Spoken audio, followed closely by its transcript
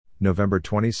November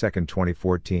 22,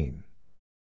 2014.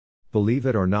 Believe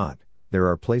it or not, there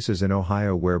are places in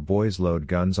Ohio where boys load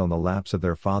guns on the laps of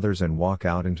their fathers and walk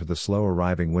out into the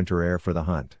slow-arriving winter air for the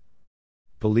hunt.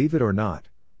 Believe it or not,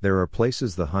 there are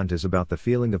places the hunt is about the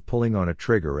feeling of pulling on a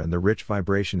trigger and the rich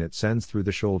vibration it sends through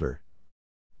the shoulder.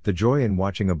 The joy in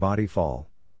watching a body fall.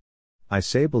 I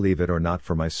say believe it or not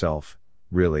for myself,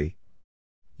 really.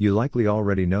 You likely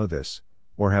already know this,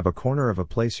 or have a corner of a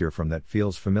place you're from that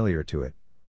feels familiar to it.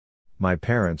 My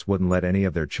parents wouldn't let any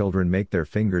of their children make their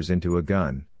fingers into a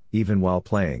gun, even while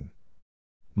playing.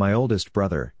 My oldest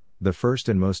brother, the first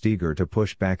and most eager to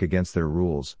push back against their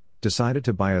rules, decided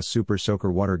to buy a Super Soaker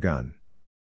water gun.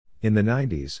 In the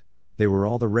 90s, they were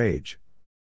all the rage.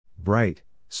 Bright,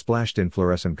 splashed in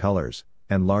fluorescent colors,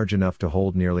 and large enough to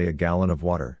hold nearly a gallon of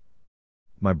water.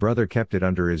 My brother kept it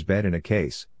under his bed in a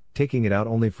case, taking it out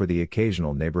only for the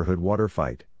occasional neighborhood water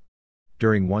fight.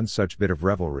 During one such bit of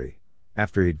revelry,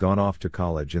 after he'd gone off to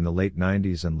college in the late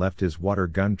 90s and left his water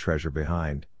gun treasure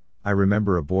behind, I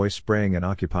remember a boy spraying an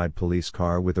occupied police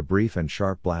car with a brief and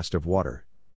sharp blast of water.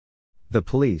 The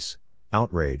police,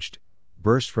 outraged,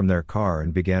 burst from their car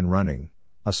and began running,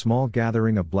 a small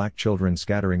gathering of black children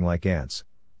scattering like ants,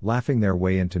 laughing their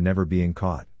way into never being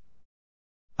caught.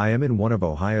 I am in one of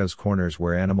Ohio's corners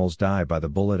where animals die by the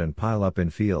bullet and pile up in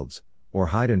fields, or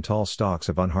hide in tall stalks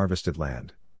of unharvested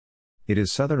land. It is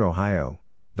southern Ohio,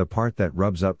 the part that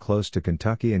rubs up close to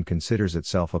Kentucky and considers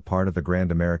itself a part of the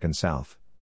grand American South.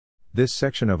 This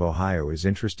section of Ohio is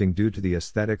interesting due to the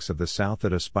aesthetics of the South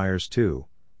that aspires to,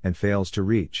 and fails to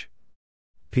reach.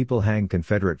 People hang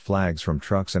Confederate flags from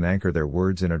trucks and anchor their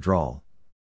words in a drawl.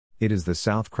 It is the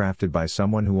South crafted by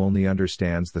someone who only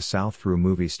understands the South through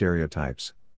movie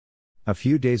stereotypes. A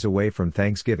few days away from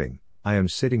Thanksgiving, I am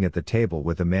sitting at the table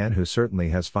with a man who certainly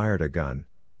has fired a gun,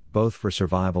 both for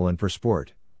survival and for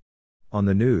sport. On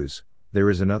the news, there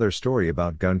is another story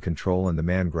about gun control and the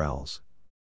man growls.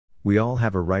 "We all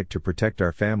have a right to protect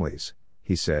our families,"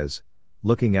 he says,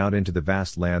 looking out into the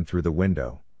vast land through the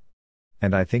window.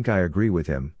 And I think I agree with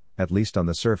him, at least on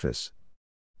the surface.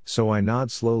 So I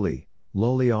nod slowly,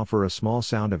 lowly offer a small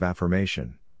sound of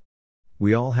affirmation.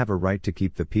 We all have a right to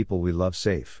keep the people we love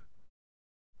safe.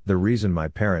 The reason my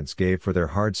parents gave for their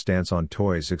hard stance on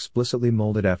toys explicitly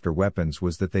molded after weapons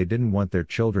was that they didn't want their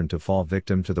children to fall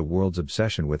victim to the world's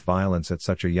obsession with violence at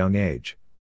such a young age.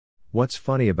 What's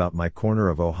funny about my corner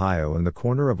of Ohio and the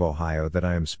corner of Ohio that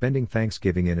I am spending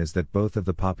Thanksgiving in is that both of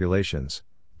the populations,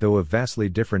 though of vastly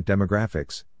different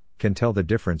demographics, can tell the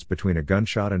difference between a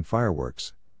gunshot and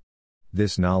fireworks.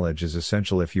 This knowledge is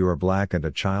essential if you are black and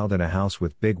a child in a house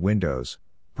with big windows,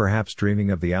 perhaps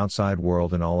dreaming of the outside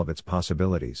world and all of its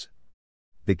possibilities.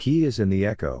 The key is in the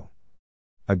echo.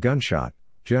 A gunshot,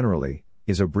 generally,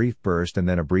 is a brief burst and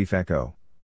then a brief echo.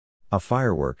 A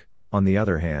firework, on the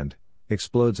other hand,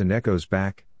 explodes and echoes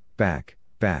back, back,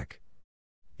 back.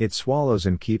 It swallows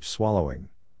and keeps swallowing.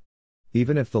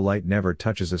 Even if the light never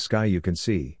touches a sky you can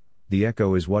see, the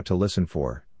echo is what to listen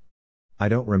for. I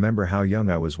don't remember how young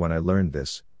I was when I learned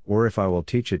this, or if I will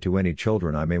teach it to any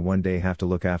children I may one day have to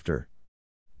look after.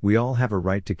 We all have a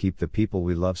right to keep the people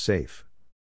we love safe.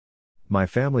 My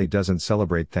family doesn't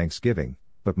celebrate Thanksgiving,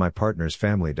 but my partner's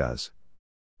family does.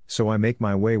 So I make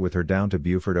my way with her down to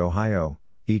Beaufort, Ohio,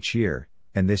 each year,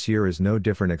 and this year is no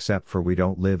different except for we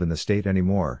don't live in the state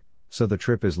anymore, so the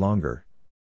trip is longer.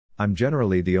 I'm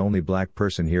generally the only black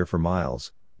person here for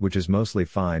miles, which is mostly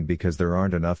fine because there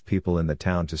aren't enough people in the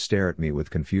town to stare at me with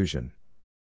confusion.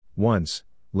 Once,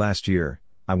 last year,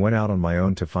 I went out on my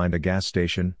own to find a gas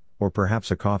station, or perhaps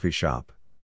a coffee shop.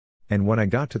 And when I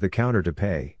got to the counter to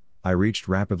pay, I reached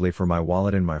rapidly for my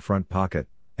wallet in my front pocket,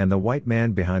 and the white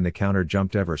man behind the counter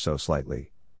jumped ever so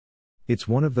slightly. It's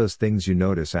one of those things you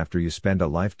notice after you spend a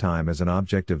lifetime as an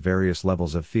object of various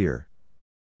levels of fear.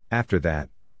 After that,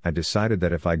 I decided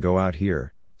that if I go out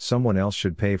here, someone else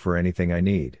should pay for anything I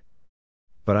need.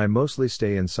 But I mostly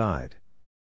stay inside.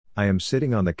 I am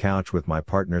sitting on the couch with my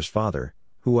partner's father,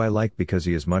 who I like because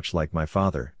he is much like my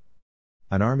father.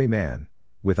 An army man,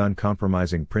 with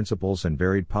uncompromising principles and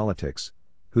varied politics,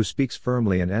 who speaks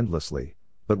firmly and endlessly,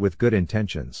 but with good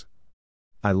intentions.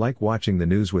 I like watching the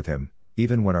news with him,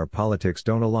 even when our politics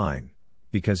don't align,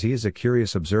 because he is a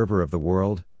curious observer of the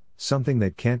world, something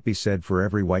that can't be said for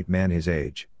every white man his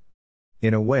age.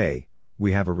 In a way,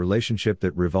 we have a relationship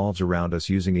that revolves around us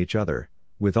using each other.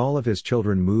 With all of his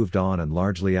children moved on and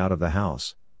largely out of the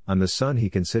house, I'm the son he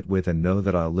can sit with and know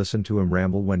that I'll listen to him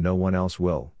ramble when no one else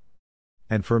will.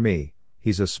 And for me,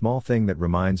 he's a small thing that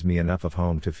reminds me enough of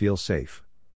home to feel safe.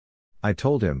 I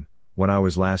told him, when I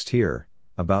was last here,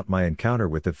 about my encounter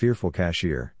with the fearful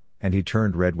cashier, and he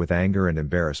turned red with anger and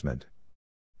embarrassment.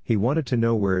 He wanted to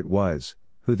know where it was,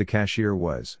 who the cashier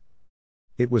was.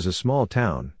 It was a small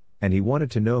town, and he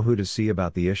wanted to know who to see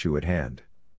about the issue at hand.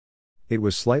 It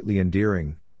was slightly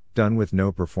endearing, done with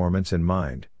no performance in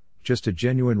mind, just a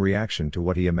genuine reaction to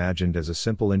what he imagined as a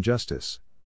simple injustice.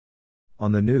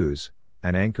 On the news,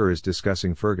 an anchor is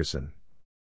discussing Ferguson.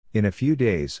 In a few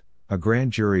days, a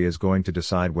grand jury is going to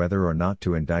decide whether or not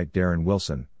to indict Darren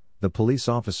Wilson, the police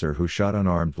officer who shot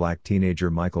unarmed black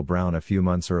teenager Michael Brown a few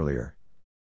months earlier.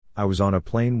 I was on a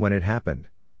plane when it happened,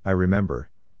 I remember,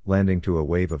 landing to a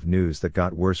wave of news that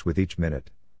got worse with each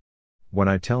minute. When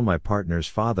I tell my partner's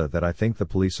father that I think the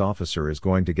police officer is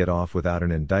going to get off without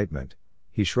an indictment,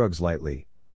 he shrugs lightly.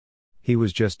 He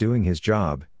was just doing his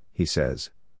job, he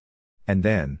says. And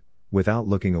then, without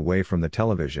looking away from the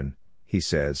television, he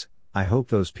says, I hope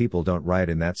those people don't riot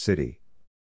in that city.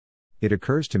 It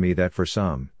occurs to me that for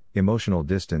some, emotional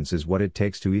distance is what it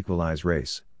takes to equalize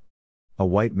race. A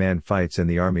white man fights in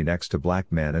the army next to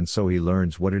black men, and so he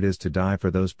learns what it is to die for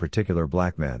those particular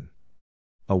black men.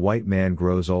 A white man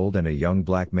grows old and a young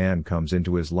black man comes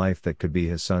into his life that could be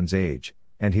his son's age,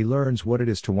 and he learns what it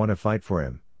is to want to fight for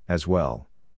him, as well.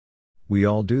 We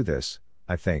all do this,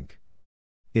 I think.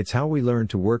 It's how we learn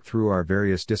to work through our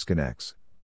various disconnects.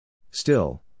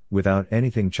 Still, without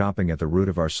anything chopping at the root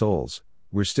of our souls,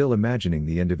 we're still imagining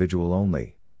the individual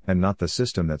only, and not the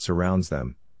system that surrounds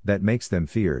them, that makes them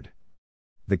feared.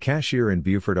 The cashier in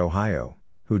Beaufort, Ohio,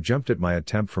 who jumped at my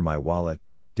attempt for my wallet,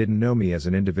 didn't know me as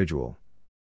an individual.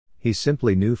 He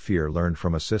simply knew fear learned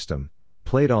from a system,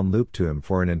 played on loop to him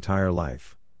for an entire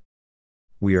life.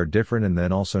 We are different and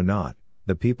then also not,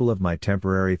 the people of my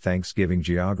temporary Thanksgiving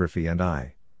geography and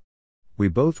I. We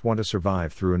both want to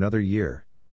survive through another year.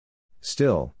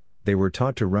 Still, they were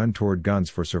taught to run toward guns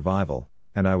for survival,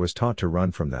 and I was taught to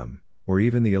run from them, or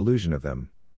even the illusion of them.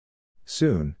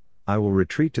 Soon, I will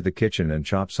retreat to the kitchen and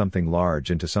chop something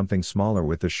large into something smaller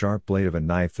with the sharp blade of a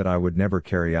knife that I would never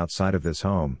carry outside of this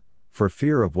home, for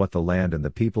fear of what the land and the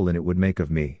people in it would make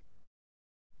of me.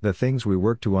 The things we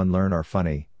work to unlearn are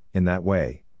funny, in that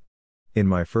way. In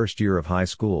my first year of high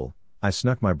school, I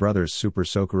snuck my brother's Super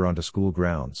Soaker onto school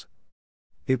grounds.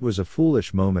 It was a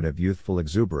foolish moment of youthful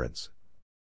exuberance.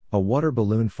 A water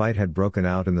balloon fight had broken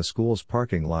out in the school's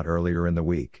parking lot earlier in the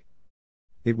week.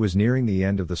 It was nearing the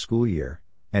end of the school year,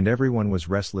 and everyone was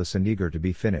restless and eager to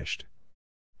be finished.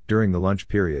 During the lunch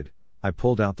period, I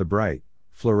pulled out the bright,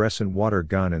 fluorescent water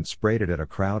gun and sprayed it at a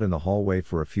crowd in the hallway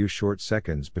for a few short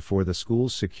seconds before the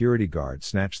school's security guard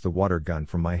snatched the water gun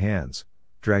from my hands,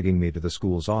 dragging me to the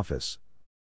school's office.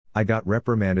 I got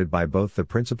reprimanded by both the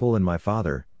principal and my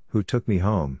father, who took me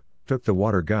home, took the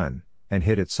water gun, and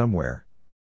hid it somewhere.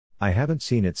 I haven't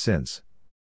seen it since.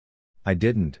 I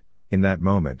didn't, in that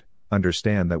moment,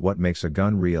 understand that what makes a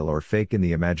gun real or fake in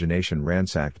the imagination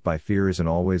ransacked by fear isn't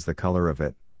always the color of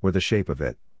it, or the shape of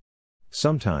it.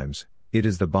 Sometimes, it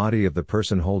is the body of the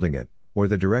person holding it, or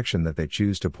the direction that they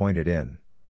choose to point it in.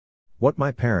 What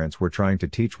my parents were trying to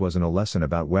teach wasn't a lesson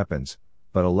about weapons,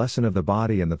 but a lesson of the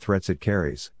body and the threats it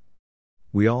carries.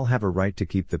 We all have a right to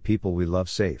keep the people we love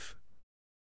safe.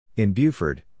 In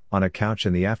Beaufort, on a couch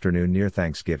in the afternoon near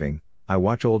Thanksgiving, I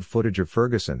watch old footage of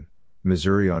Ferguson,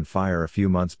 Missouri on fire a few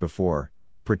months before,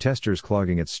 protesters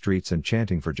clogging its streets and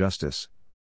chanting for justice.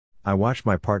 I watched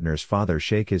my partner's father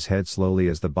shake his head slowly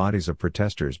as the bodies of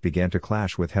protesters began to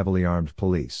clash with heavily armed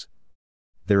police.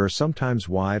 There are sometimes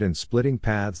wide and splitting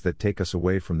paths that take us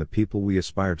away from the people we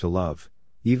aspire to love,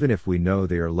 even if we know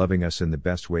they are loving us in the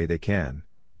best way they can,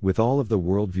 with all of the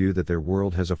worldview that their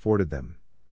world has afforded them.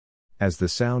 As the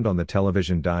sound on the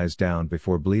television dies down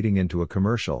before bleeding into a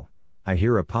commercial, I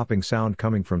hear a popping sound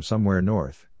coming from somewhere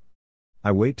north.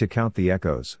 I wait to count the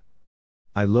echoes.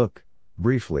 I look,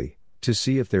 briefly, to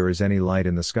see if there is any light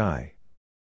in the sky.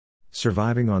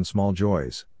 Surviving on small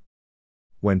joys.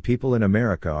 When people in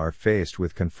America are faced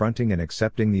with confronting and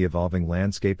accepting the evolving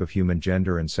landscape of human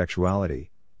gender and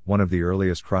sexuality, one of the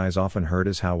earliest cries often heard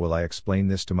is, "How will I explain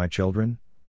this to my children?"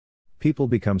 People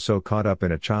become so caught up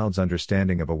in a child's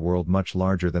understanding of a world much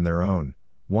larger than their own,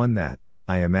 one that,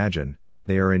 I imagine,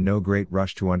 they are in no great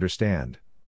rush to understand.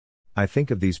 I think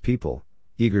of these people,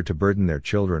 eager to burden their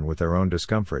children with their own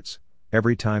discomforts,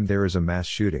 every time there is a mass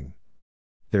shooting.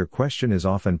 Their question is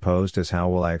often posed as, "How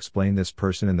will I explain this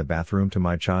person in the bathroom to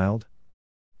my child?"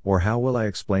 Or, "How will I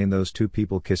explain those two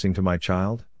people kissing to my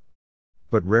child?"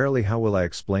 But rarely, "How will I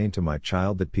explain to my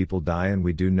child that people die and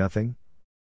we do nothing?"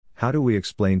 How do we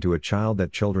explain to a child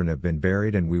that children have been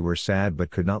buried and we were sad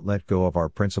but could not let go of our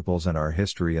principles and our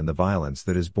history and the violence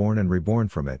that is born and reborn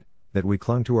from it, that we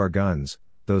clung to our guns,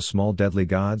 those small deadly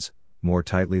gods, more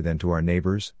tightly than to our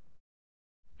neighbors?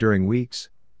 During weeks,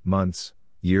 months,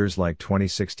 years like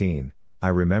 2016, I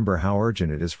remember how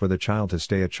urgent it is for the child to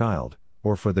stay a child,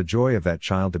 or for the joy of that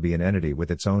child to be an entity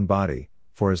with its own body,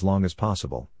 for as long as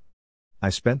possible. I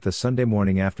spent the Sunday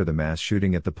morning after the mass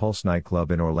shooting at the Pulse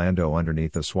nightclub in Orlando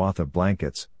underneath a swath of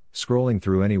blankets, scrolling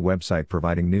through any website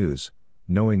providing news,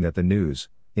 knowing that the news,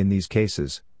 in these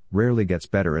cases, rarely gets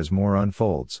better as more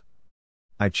unfolds.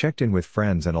 I checked in with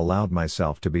friends and allowed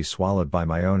myself to be swallowed by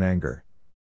my own anger.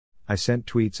 I sent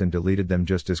tweets and deleted them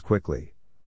just as quickly.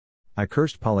 I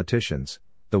cursed politicians,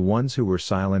 the ones who were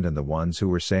silent and the ones who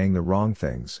were saying the wrong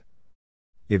things.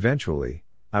 Eventually,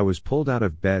 I was pulled out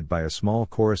of bed by a small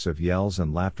chorus of yells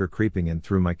and laughter creeping in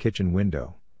through my kitchen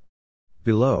window.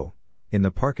 Below, in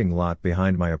the parking lot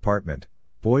behind my apartment,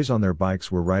 boys on their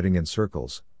bikes were riding in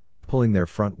circles, pulling their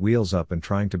front wheels up and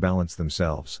trying to balance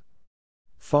themselves.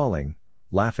 Falling,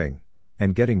 laughing,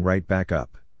 and getting right back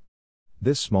up.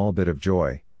 This small bit of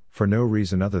joy, for no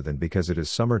reason other than because it is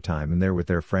summertime and they're with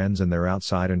their friends and they're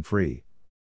outside and free.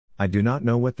 I do not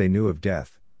know what they knew of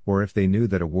death, or if they knew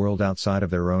that a world outside of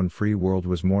their own free world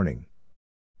was mourning.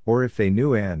 Or if they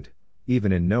knew and,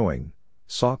 even in knowing,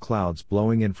 saw clouds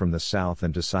blowing in from the south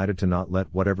and decided to not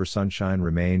let whatever sunshine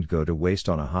remained go to waste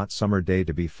on a hot summer day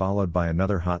to be followed by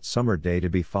another hot summer day to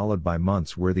be followed by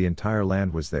months where the entire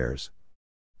land was theirs.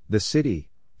 The city,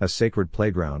 a sacred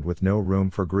playground with no room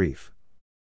for grief.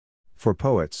 For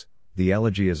poets, the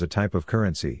elegy is a type of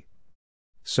currency.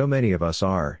 So many of us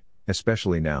are,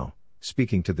 especially now,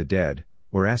 speaking to the dead,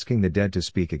 or asking the dead to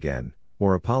speak again,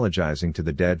 or apologizing to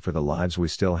the dead for the lives we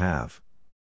still have.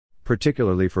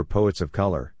 Particularly for poets of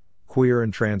color, queer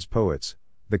and trans poets,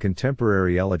 the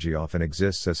contemporary elegy often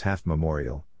exists as half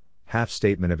memorial, half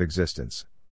statement of existence.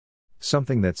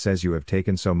 Something that says you have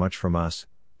taken so much from us,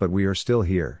 but we are still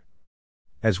here.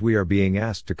 As we are being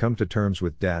asked to come to terms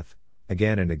with death,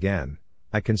 again and again,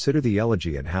 I consider the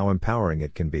elegy and how empowering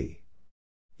it can be.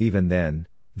 Even then,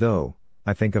 though,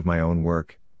 I think of my own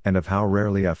work, and of how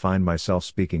rarely I find myself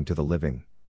speaking to the living.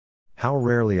 How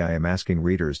rarely I am asking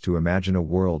readers to imagine a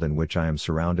world in which I am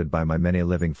surrounded by my many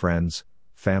living friends,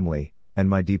 family, and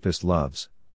my deepest loves.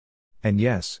 And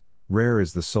yes, rare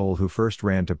is the soul who first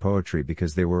ran to poetry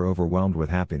because they were overwhelmed with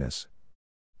happiness.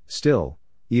 Still,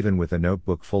 even with a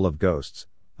notebook full of ghosts,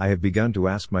 I have begun to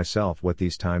ask myself what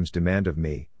these times demand of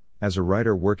me, as a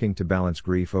writer working to balance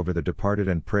grief over the departed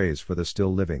and praise for the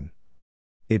still living.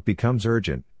 It becomes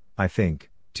urgent, I think,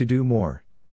 to do more.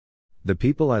 The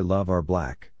people I love are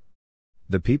black.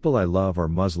 The people I love are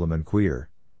Muslim and queer.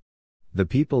 The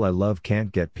people I love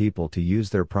can't get people to use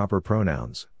their proper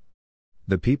pronouns.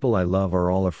 The people I love are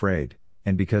all afraid,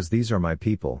 and because these are my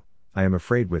people, I am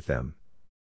afraid with them.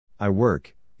 I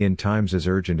work, in times as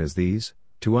urgent as these,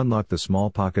 to unlock the small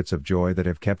pockets of joy that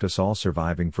have kept us all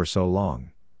surviving for so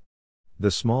long.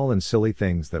 The small and silly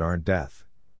things that aren't death.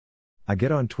 I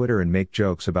get on Twitter and make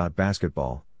jokes about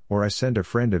basketball, or I send a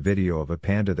friend a video of a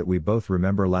panda that we both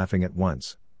remember laughing at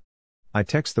once. I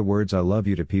text the words I love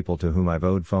you to people to whom I've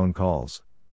owed phone calls.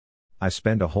 I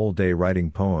spend a whole day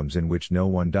writing poems in which no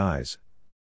one dies.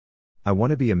 I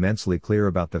want to be immensely clear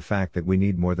about the fact that we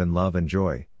need more than love and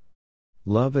joy.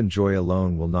 Love and joy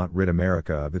alone will not rid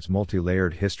America of its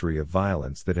multi-layered history of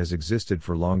violence that has existed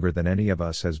for longer than any of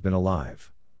us has been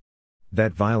alive.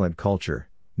 That violent culture,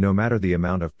 no matter the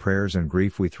amount of prayers and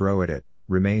grief we throw at it,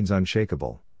 remains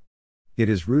unshakable. It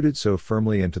is rooted so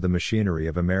firmly into the machinery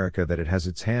of America that it has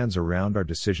its hands around our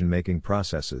decision-making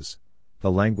processes, the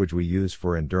language we use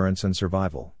for endurance and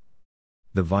survival.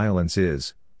 The violence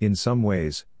is, in some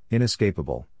ways,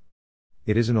 inescapable.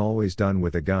 It isn't always done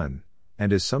with a gun,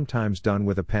 and is sometimes done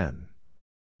with a pen.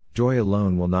 Joy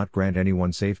alone will not grant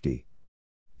anyone safety.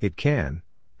 It can,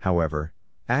 however,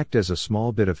 act as a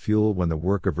small bit of fuel when the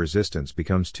work of resistance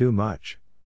becomes too much.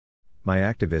 My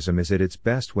activism is at its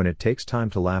best when it takes time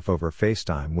to laugh over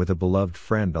FaceTime with a beloved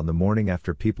friend on the morning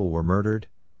after people were murdered,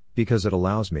 because it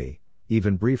allows me,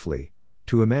 even briefly,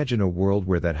 to imagine a world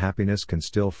where that happiness can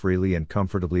still freely and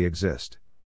comfortably exist.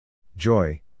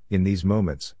 Joy, in these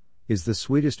moments, is the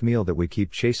sweetest meal that we keep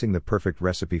chasing the perfect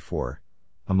recipe for,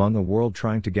 among a world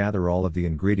trying to gather all of the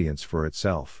ingredients for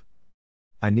itself.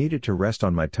 I need it to rest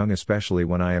on my tongue, especially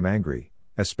when I am angry,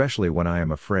 especially when I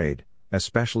am afraid,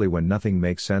 especially when nothing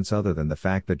makes sense other than the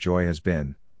fact that joy has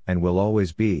been, and will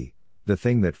always be, the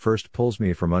thing that first pulls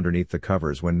me from underneath the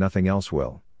covers when nothing else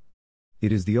will.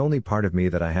 It is the only part of me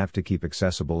that I have to keep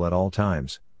accessible at all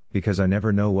times, because I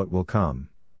never know what will come.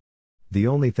 The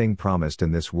only thing promised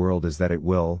in this world is that it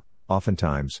will,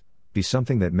 oftentimes, be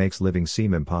something that makes living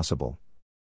seem impossible.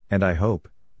 And I hope,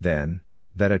 then,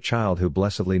 that a child who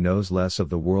blessedly knows less of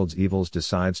the world's evils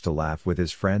decides to laugh with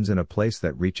his friends in a place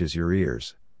that reaches your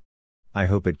ears. I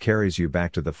hope it carries you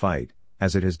back to the fight,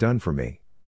 as it has done for me.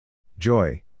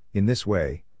 Joy, in this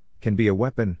way, can be a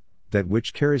weapon, that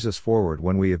which carries us forward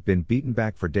when we have been beaten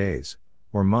back for days,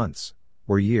 or months,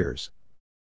 or years.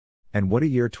 And what a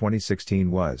year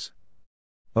 2016 was.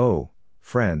 Oh,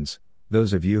 friends,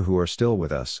 those of you who are still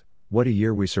with us, what a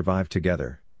year we survived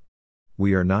together.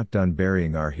 We are not done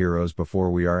burying our heroes before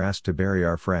we are asked to bury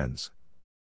our friends.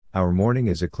 Our mourning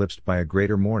is eclipsed by a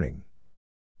greater mourning.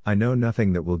 I know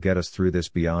nothing that will get us through this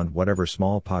beyond whatever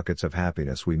small pockets of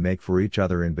happiness we make for each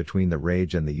other in between the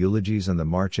rage and the eulogies and the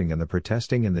marching and the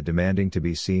protesting and the demanding to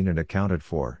be seen and accounted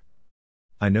for.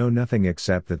 I know nothing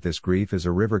except that this grief is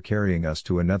a river carrying us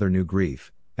to another new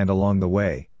grief, and along the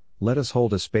way, let us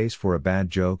hold a space for a bad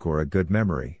joke or a good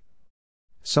memory.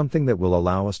 Something that will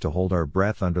allow us to hold our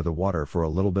breath under the water for a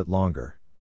little bit longer.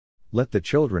 Let the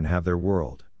children have their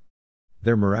world.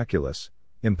 Their miraculous,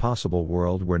 impossible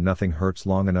world where nothing hurts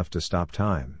long enough to stop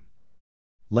time.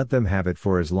 Let them have it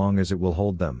for as long as it will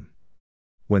hold them.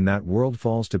 When that world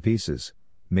falls to pieces,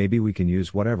 maybe we can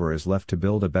use whatever is left to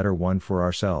build a better one for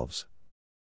ourselves.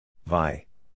 Vi.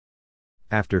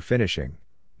 After finishing,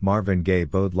 Marvin Gaye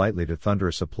bowed lightly to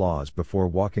thunderous applause before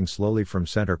walking slowly from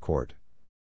center court.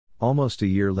 Almost a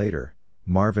year later,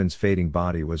 Marvin's fading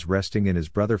body was resting in his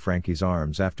brother Frankie's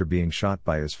arms after being shot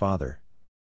by his father.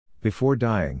 Before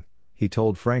dying, he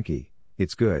told Frankie,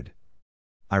 "It's good.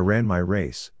 I ran my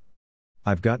race.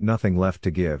 I've got nothing left to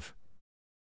give."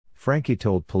 Frankie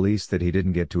told police that he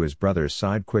didn't get to his brother's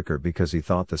side quicker because he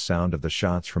thought the sound of the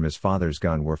shots from his father's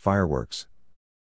gun were fireworks.